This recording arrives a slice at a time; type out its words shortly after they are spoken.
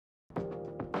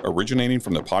originating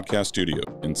from the podcast studio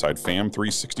inside FAM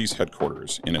 360's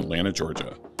headquarters in Atlanta,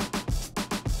 Georgia.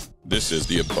 This is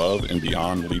the Above and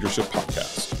Beyond Leadership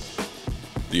Podcast.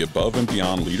 The Above and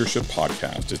Beyond Leadership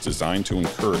Podcast is designed to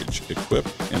encourage, equip,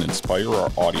 and inspire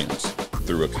our audience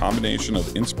through a combination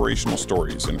of inspirational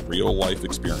stories and real-life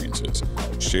experiences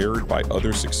shared by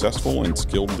other successful and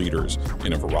skilled leaders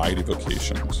in a variety of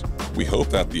vocations. We hope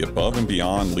that the Above and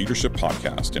Beyond Leadership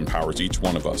Podcast empowers each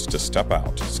one of us to step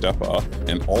out, step up,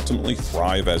 and ultimately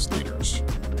thrive as leaders.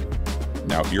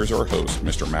 Now here's our host,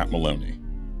 Mr. Matt Maloney.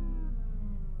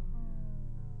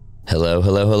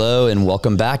 Hello, and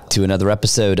welcome back to another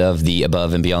episode of the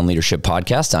Above and Beyond Leadership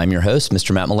Podcast. I'm your host,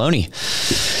 Mr. Matt Maloney.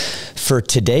 For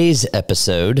today's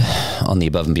episode on the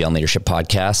Above and Beyond Leadership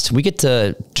Podcast, we get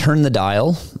to turn the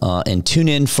dial and tune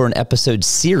in for an episode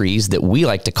series that we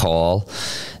like to call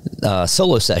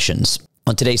Solo Sessions.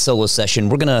 On today's solo session,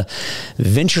 we're going to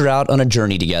venture out on a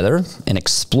journey together and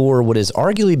explore what has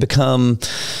arguably become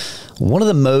one of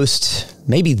the most,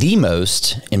 maybe the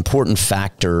most important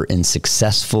factor in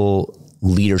successful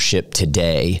leadership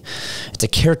today. It's a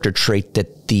character trait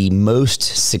that the most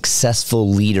successful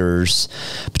leaders,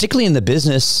 particularly in the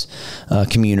business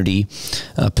community,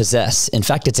 possess. In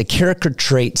fact, it's a character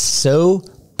trait so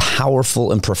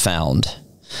powerful and profound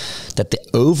that the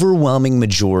overwhelming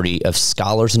majority of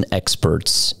scholars and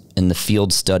experts in the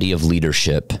field study of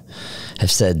leadership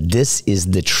have said this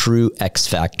is the true X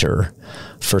factor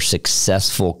for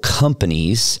successful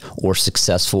companies or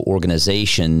successful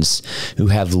organizations who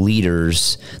have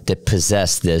leaders that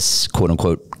possess this quote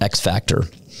unquote X factor.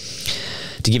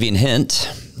 To give you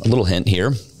a little hint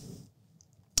here,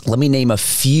 let me name a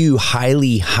few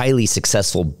highly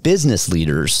successful business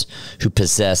leaders who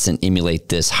possess and emulate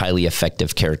this highly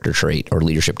effective character trait or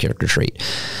leadership character trait.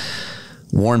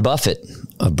 Warren Buffett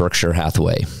of Berkshire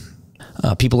Hathaway.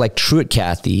 People like Truett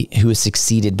Cathy, who is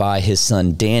succeeded by his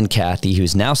son, Dan Cathy,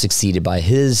 who's now succeeded by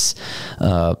his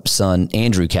son,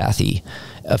 Andrew Cathy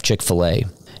of Chick-fil-A.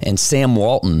 And Sam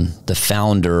Walton, the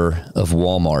founder of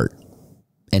Walmart,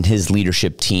 and his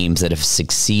leadership teams that have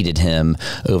succeeded him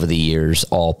over the years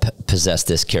all possess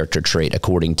this character trait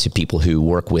according to people who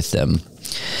work with them.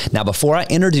 Now, before I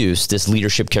introduce this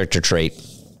leadership character trait,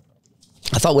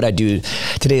 I thought what I'd do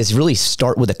today is really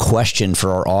start with a question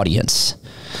for our audience.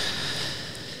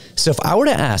 So if I were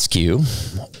to ask you,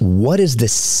 what is the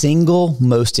single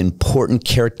most important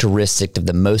characteristic of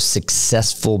the most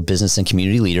successful business and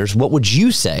community leaders, what would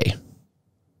you say?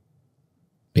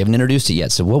 We haven't introduced it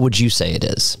yet, so what would you say it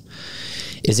is?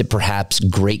 Is it perhaps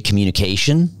great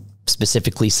communication,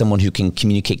 specifically someone who can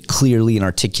communicate clearly and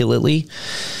articulately?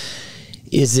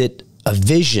 Is it a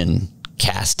vision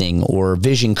casting or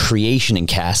vision creation and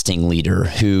casting leader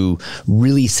who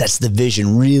really sets the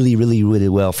vision really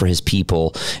well for his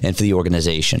people and for the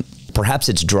organization? Perhaps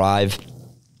it's drive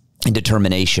and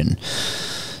determination.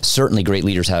 Certainly great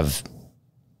leaders have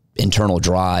internal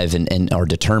drive and are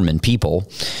determined people.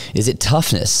 Is it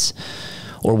toughness,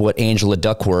 or what Angela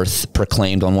Duckworth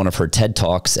proclaimed on one of her TED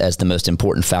Talks as the most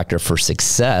important factor for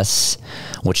success,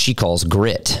 what she calls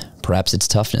grit? Perhaps it's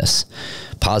toughness.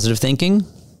 Positive thinking?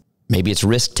 Maybe it's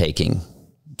risk-taking.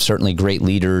 Certainly great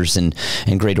leaders and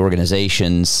great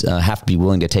organizations have to be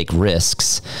willing to take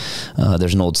risks.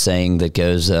 There's an old saying that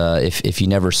goes, if you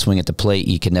never swing at the plate,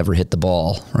 you can never hit the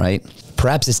ball, right?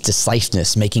 Perhaps it's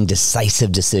decisiveness, making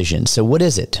decisive decisions. So what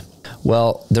is it?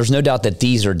 Well, there's no doubt that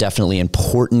these are definitely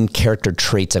important character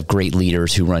traits of great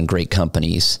leaders who run great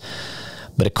companies.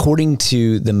 But according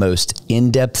to the most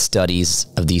in-depth studies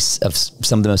of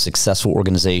some of the most successful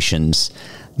organizations,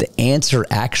 the answer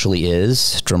actually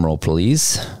is, drumroll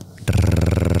please,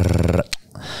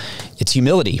 it's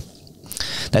humility.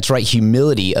 That's right,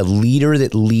 humility, a leader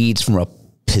that leads from a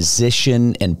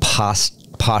position and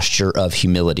posture of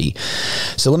humility.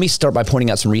 So let me start by pointing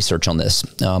out some research on this.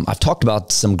 I've talked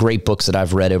about some great books that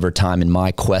I've read over time in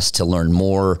my quest to learn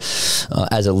more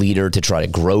as a leader, to try to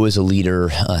grow as a leader,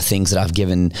 things that I've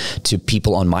given to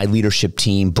people on my leadership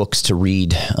team, books to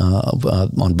read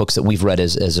on books that we've read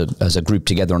as a group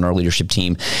together on our leadership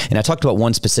team. And I talked about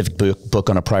one specific book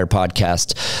on a prior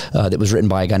podcast that was written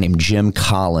by a guy named Jim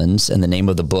Collins, and the name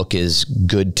of the book is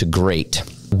Good to Great.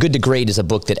 Good to Great is a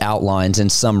book that outlines, in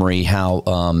summary, how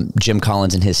Jim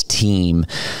Collins and his team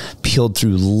peeled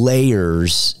through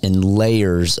layers and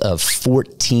layers of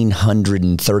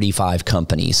 1,435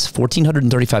 companies.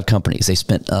 1,435 companies. They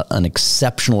spent an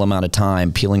exceptional amount of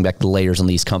time peeling back the layers on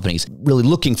these companies, really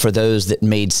looking for those that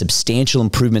made substantial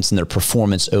improvements in their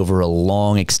performance over a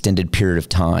long, extended period of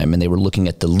time. And they were looking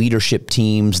at the leadership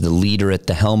teams, the leader at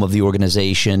the helm of the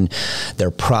organization,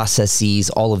 their processes,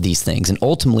 all of these things. And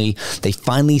ultimately, they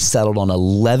finally finally settled on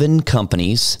 11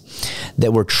 companies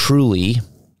that were truly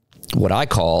what I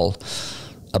call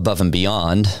above and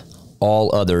beyond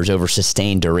all others over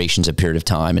sustained durations of period of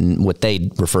time, and what they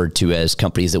referred to as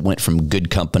companies that went from good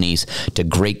companies to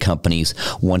great companies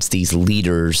once these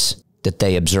leaders that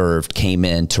they observed came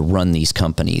in to run these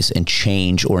companies and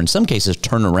change, or in some cases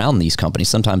turn around these companies.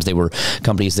 Sometimes they were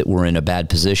companies that were in a bad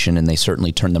position, and they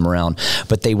certainly turned them around,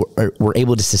 but they were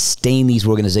able to sustain these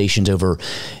organizations over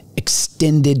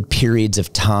extended periods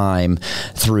of time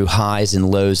through highs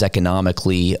and lows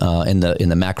economically in the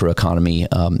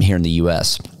macroeconomy here in the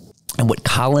U.S. And what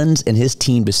Collins and his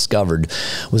team discovered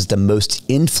was the most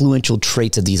influential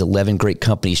traits of these 11 great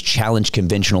companies challenged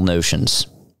conventional notions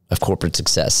of corporate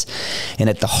success. And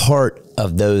at the heart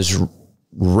of those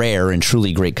rare and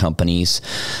truly great companies,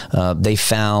 they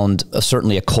found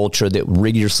certainly a culture that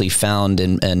rigorously found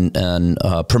and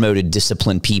promoted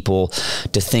disciplined people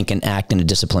to think and act in a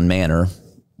disciplined manner,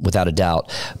 without a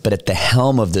doubt. But at the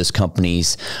helm of those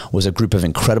companies was a group of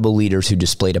incredible leaders who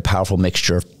displayed a powerful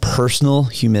mixture of personal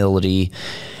humility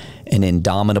and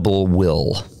indomitable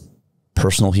will.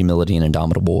 Personal humility and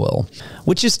indomitable will,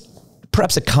 which is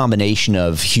perhaps a combination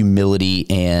of humility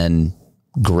and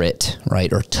grit,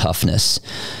 right? Or toughness.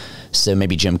 So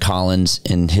maybe Jim Collins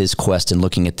in his quest in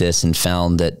looking at this and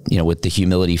found that, with the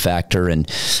humility factor, and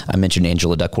I mentioned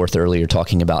Angela Duckworth earlier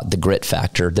talking about the grit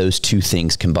factor, those two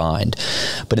things combined.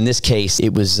 But in this case,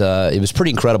 it was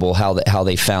pretty incredible how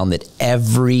they found that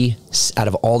out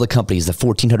of all the companies, the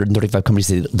 1,435 companies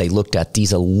that they looked at,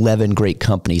 these 11 great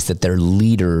companies, that their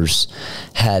leaders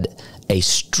had a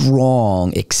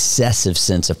strong, excessive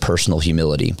sense of personal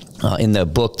humility. In the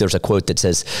book, there's a quote that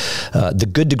says, the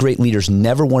good to great leaders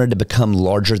never wanted to become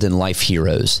larger than life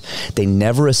heroes. They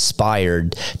never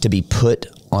aspired to be put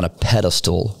on a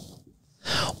pedestal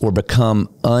or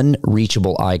become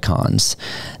unreachable icons.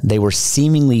 They were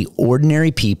seemingly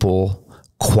ordinary people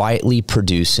quietly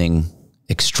producing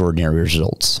extraordinary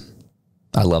results.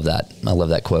 I love that. I love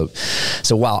that quote.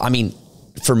 So, wow. I mean,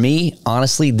 for me,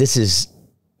 honestly,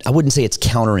 I wouldn't say it's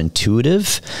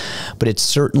counterintuitive, but it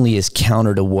certainly is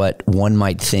counter to what one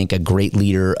might think a great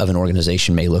leader of an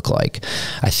organization may look like.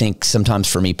 I think sometimes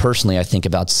for me personally, I think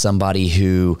about somebody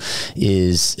who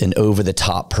is an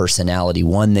over-the-top personality,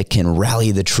 one that can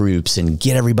rally the troops and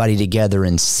get everybody together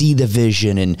and see the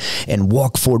vision and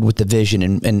walk forward with the vision.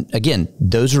 And again,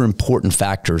 those are important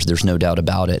factors. There's no doubt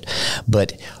about it.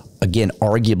 But again,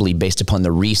 arguably based upon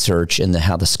the research and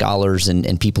how the scholars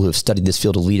and people who have studied this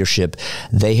field of leadership,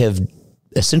 they have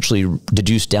essentially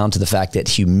deduced down to the fact that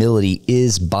humility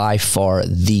is by far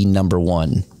the number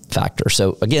one factor.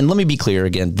 So again, let me be clear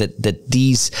again that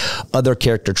these other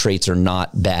character traits are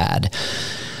not bad,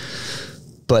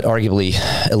 but arguably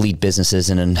elite businesses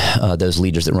and those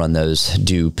leaders that run those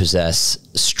do possess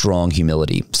strong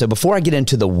humility. So before I get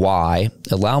into the why,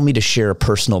 allow me to share a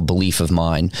personal belief of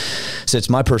mine. So it's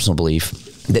my personal belief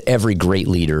that every great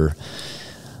leader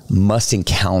must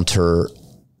encounter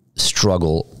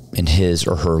struggle in his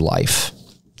or her life.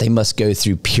 They must go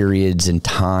through periods and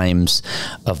times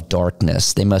of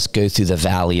darkness. They must go through the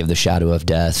valley of the shadow of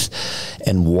death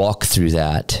and walk through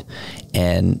that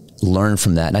and learn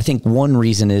from that. And I think one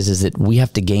reason is that we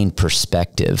have to gain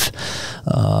perspective.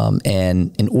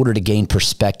 And in order to gain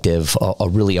perspective, a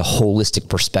really holistic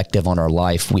perspective on our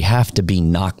life, we have to be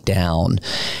knocked down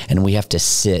and we have to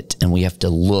sit and we have to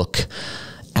look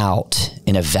out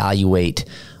and evaluate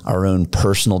our own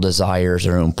personal desires,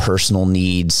 our own personal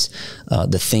needs,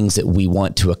 the things that we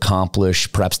want to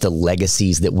accomplish, perhaps the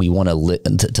legacies that we want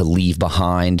to leave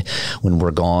behind when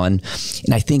we're gone.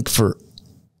 And I think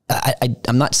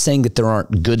I'm not saying that there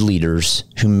aren't good leaders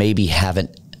who maybe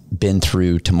haven't been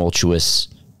through tumultuous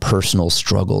personal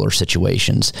struggle or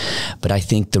situations, but I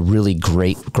think the really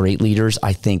great leaders,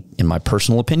 I think, in my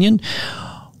personal opinion,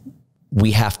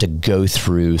 we have to go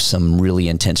through some really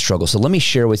intense struggle. So let me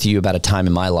share with you about a time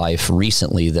in my life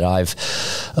recently that I've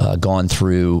gone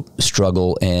through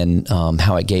struggle and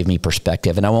how it gave me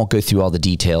perspective. And I won't go through all the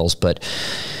details, but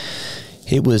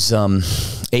it was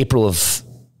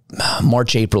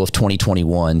March, April of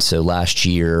 2021. So last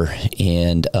year.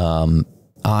 And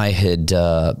I had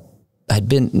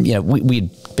been, we'd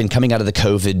been coming out of the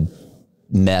COVID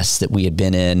mess that we had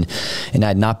been in, and I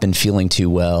had not been feeling too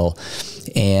well.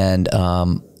 And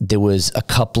there was a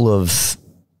couple of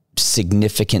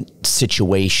significant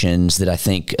situations that I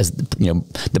think, as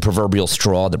the proverbial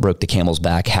straw that broke the camel's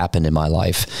back, happened in my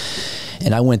life.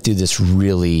 And I went through this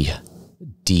really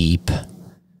deep,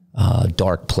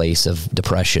 dark place of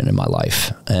depression in my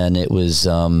life. And it was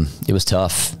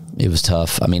tough. It was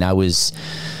tough. I mean, it was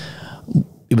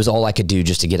all I could do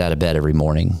just to get out of bed every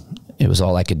morning. It was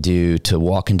all I could do to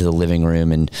walk into the living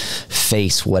room and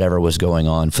face whatever was going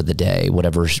on for the day,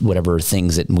 whatever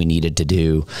things that we needed to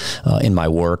do in my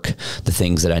work, the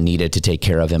things that I needed to take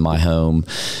care of in my home.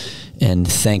 And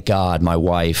thank God my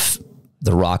wife,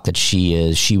 the rock that she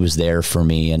is, she was there for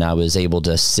me, and I was able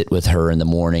to sit with her in the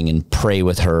morning and pray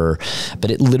with her.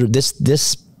 But it literally,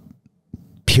 this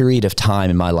period of time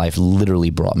in my life literally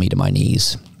brought me to my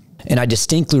knees. And I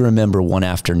distinctly remember one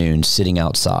afternoon sitting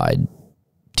outside,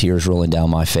 tears rolling down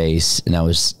my face, and I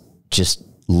was just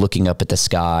looking up at the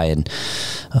sky and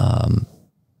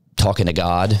talking to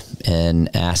God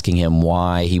and asking him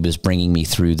why he was bringing me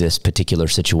through this particular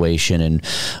situation, and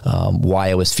why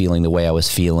I was feeling the way I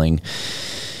was feeling.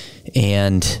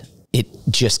 And it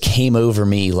just came over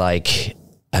me like,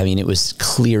 I mean, it was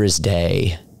clear as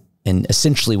day. And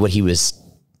essentially what he was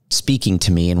speaking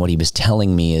to me and what he was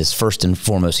telling me is, first and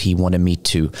foremost, he wanted me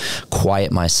to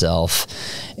quiet myself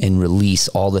and release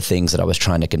all the things that I was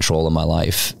trying to control in my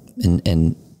life.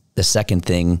 And the second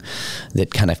thing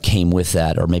that kind of came with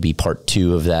that, or maybe part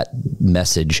two of that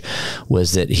message,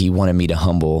 was that he wanted me to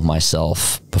humble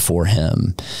myself before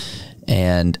him.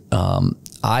 And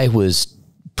I was,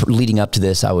 leading up to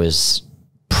this, I was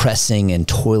pressing and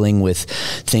toiling with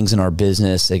things in our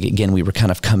business. Again, we were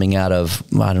kind of coming out of,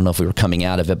 I don't know if we were coming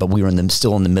out of it, but we were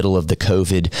still in the middle of the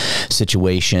COVID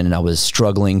situation. And I was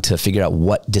struggling to figure out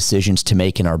what decisions to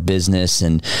make in our business.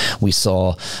 And we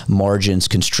saw margins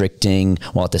constricting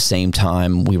while at the same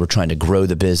time we were trying to grow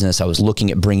the business. I was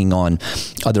looking at bringing on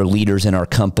other leaders in our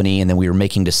company, and then we were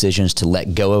making decisions to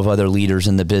let go of other leaders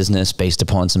in the business based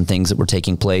upon some things that were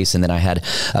taking place. And then I had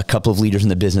a couple of leaders in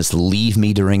the business leave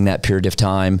me during that period of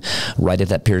time, right at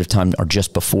that period of time, or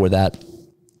just before that.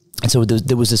 And so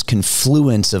there was this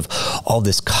confluence of all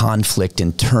this conflict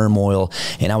and turmoil,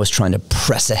 and I was trying to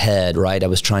press ahead, right? I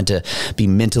was trying to be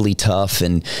mentally tough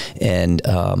and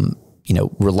you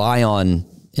know, rely on,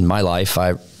 in my life,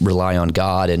 I rely on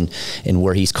God and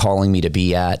where he's calling me to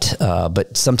be at.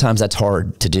 But sometimes that's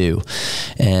hard to do.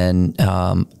 And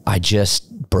I just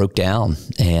broke down,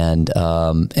 and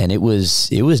it was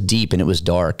deep and it was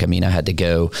dark. I mean, I had to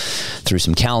go through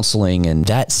some counseling, and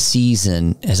that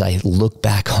season, as I look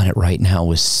back on it right now,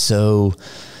 was so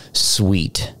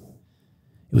sweet.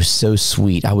 It was so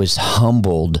sweet. I was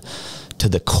humbled to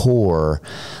the core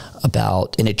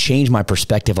about, and it changed my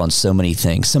perspective on so many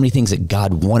things that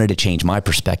God wanted to change my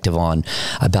perspective on,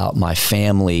 about my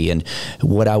family and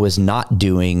what I was not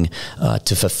doing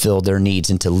to fulfill their needs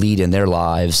and to lead in their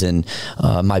lives, and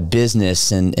my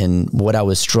business and what I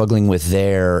was struggling with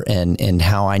there, and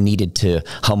how I needed to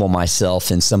humble myself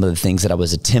in some of the things that I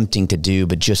was attempting to do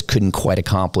but just couldn't quite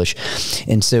accomplish.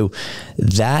 And so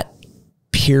that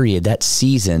period, that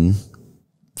season,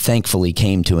 thankfully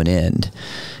came to an end,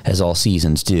 as all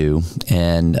seasons do.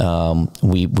 And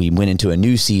we went into a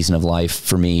new season of life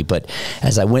for me. But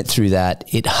as I went through that,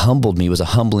 it humbled me. It was a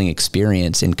humbling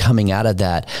experience. And coming out of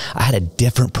that, I had a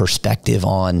different perspective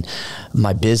on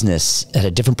my business, had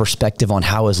a different perspective on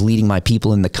how I was leading my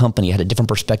people in the company. I had a different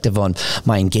perspective on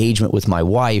my engagement with my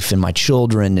wife and my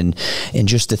children, and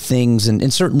just the things,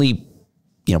 and certainly,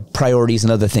 you know, priorities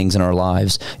and other things in our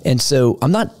lives. And so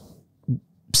I'm not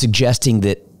suggesting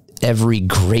that every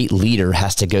great leader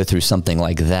has to go through something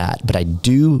like that, but I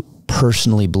do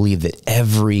personally believe that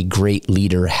every great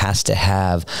leader has to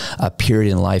have a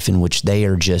period in life in which they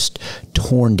are just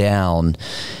torn down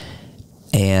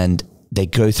and they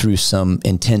go through some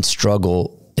intense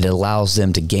struggle. It allows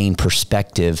them to gain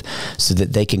perspective so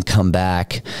that they can come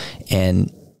back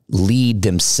and lead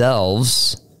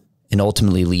themselves and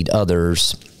ultimately lead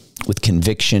others with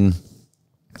conviction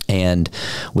and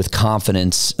with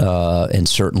confidence, and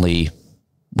certainly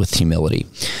with humility.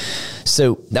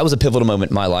 So that was a pivotal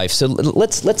moment in my life. So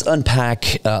let's unpack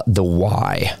the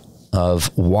why of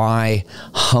why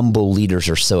humble leaders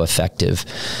are so effective.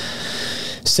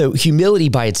 So humility,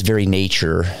 by its very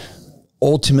nature,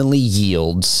 ultimately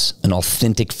yields an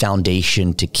authentic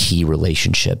foundation to key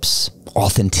relationships.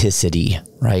 Authenticity,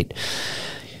 right?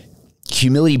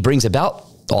 Humility brings about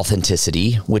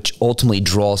authenticity, which ultimately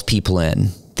draws people in.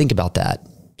 Think about that.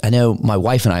 I know my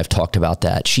wife and I have talked about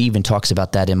that. She even talks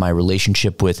about that in my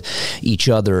relationship with each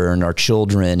other and our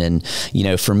children. And, you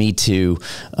know, for me to,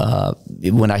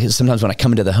 sometimes when I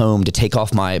come into the home, to take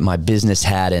off my business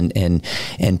hat and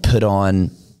put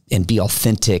on and be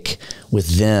authentic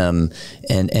with them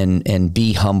and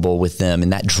be humble with them.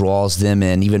 And that draws them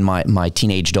in. Even my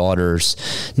teenage daughters,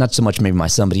 not so much maybe my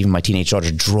son, but even my teenage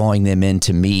daughters, drawing them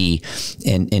into me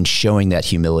and showing that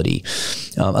humility.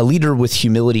 A leader with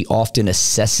humility often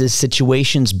assesses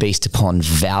situations based upon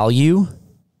value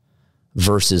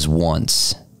versus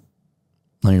wants.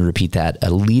 Let me repeat that. A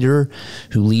leader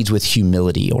who leads with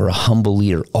humility, or a humble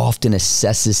leader, often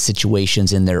assesses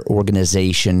situations in their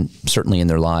organization, certainly in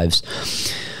their lives,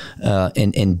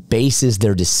 and bases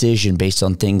their decision based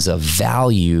on things of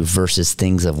value versus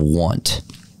things of want,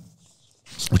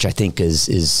 which I think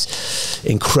is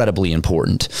incredibly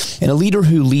important. And a leader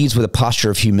who leads with a posture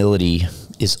of humility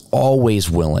is always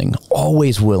willing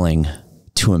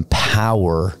to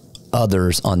empower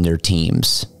others on their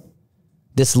teams.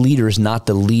 This leader is not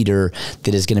the leader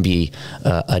that is going to be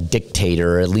a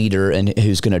dictator, a leader and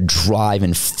who's going to drive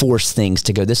and force things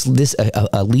to go.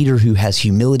 A leader who has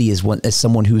humility is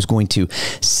someone who's going to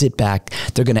sit back.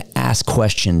 They're going to ask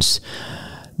questions.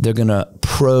 They're going to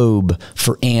probe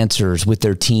for answers with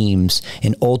their teams,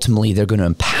 and ultimately they're going to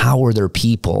empower their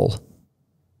people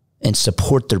and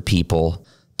support their people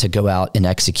to go out and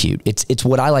execute. It's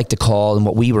what I like to call, and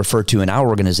what we refer to in our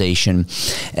organization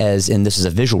as, and this is a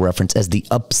visual reference, as the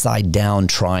upside down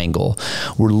triangle.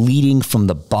 We're leading from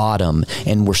the bottom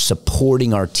and we're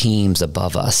supporting our teams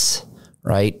above us,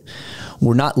 right?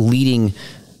 We're not leading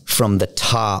from the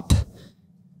top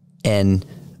and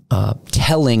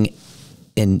telling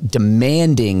and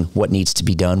demanding what needs to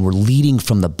be done. We're leading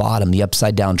from the bottom, the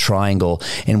upside down triangle,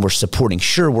 and we're supporting.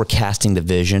 Sure, we're casting the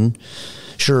vision.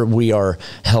 Sure, we are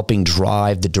helping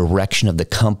drive the direction of the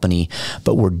company,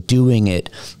 but we're doing it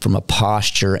from a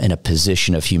posture and a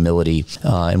position of humility.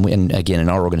 And again, in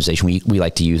our organization, we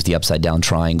like to use the upside down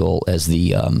triangle as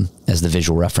the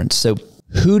visual reference. So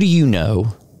who do you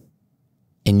know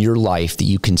in your life that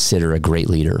you consider a great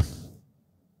leader?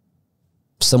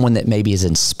 Someone that maybe has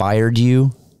inspired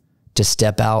you to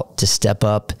step out, to step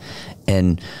up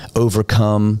and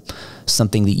overcome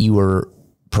something that you were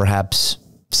perhaps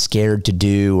scared to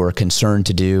do or concerned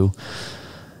to do.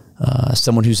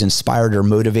 Someone who's inspired or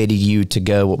motivated you to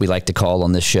go, what we like to call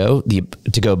on this show,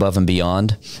 to go above and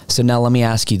beyond. So now let me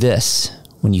ask you this.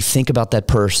 When you think about that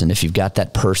person, if you've got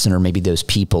that person or maybe those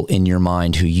people in your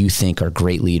mind who you think are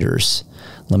great leaders,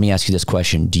 let me ask you this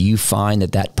question. Do you find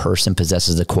that that person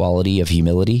possesses the quality of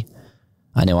humility?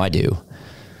 I know I do.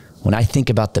 When I think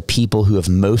about the people who have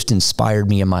most inspired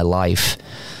me in my life,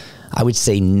 I would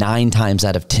say 9 times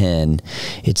out of 10,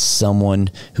 it's someone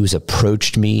who's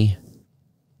approached me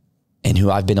and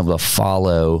who I've been able to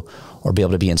follow or be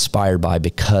able to be inspired by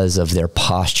because of their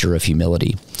posture of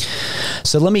humility.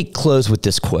 So let me close with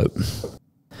this quote.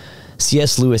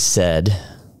 C.S. Lewis said,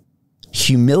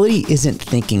 "Humility isn't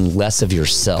thinking less of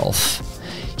yourself.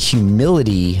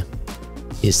 Humility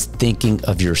is thinking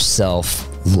of yourself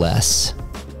less."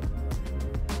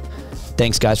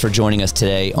 Thanks, guys, for joining us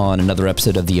today on another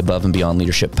episode of the Above and Beyond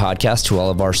Leadership Podcast. To all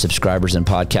of our subscribers in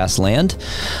podcast land,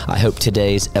 I hope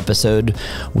today's episode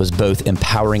was both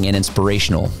empowering and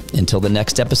inspirational. Until the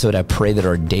next episode, I pray that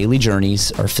our daily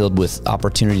journeys are filled with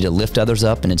opportunity to lift others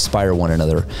up and inspire one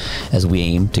another as we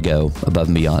aim to go above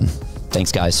and beyond.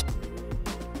 Thanks, guys.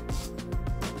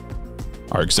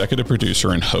 Our executive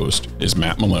producer and host is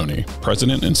Matt Maloney,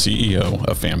 President and CEO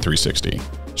of FAM360.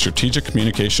 Strategic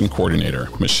Communication Coordinator,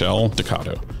 Michelle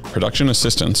Ducato. Production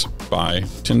Assistance by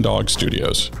Tin Dog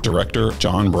Studios. Director,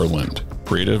 John Berland.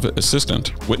 Creative Assistant,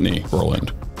 Whitney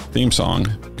Berland. Theme song,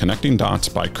 Connecting Dots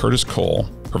by Curtis Cole,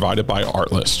 provided by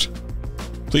Artlist.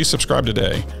 Please subscribe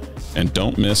today and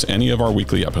don't miss any of our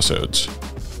weekly episodes.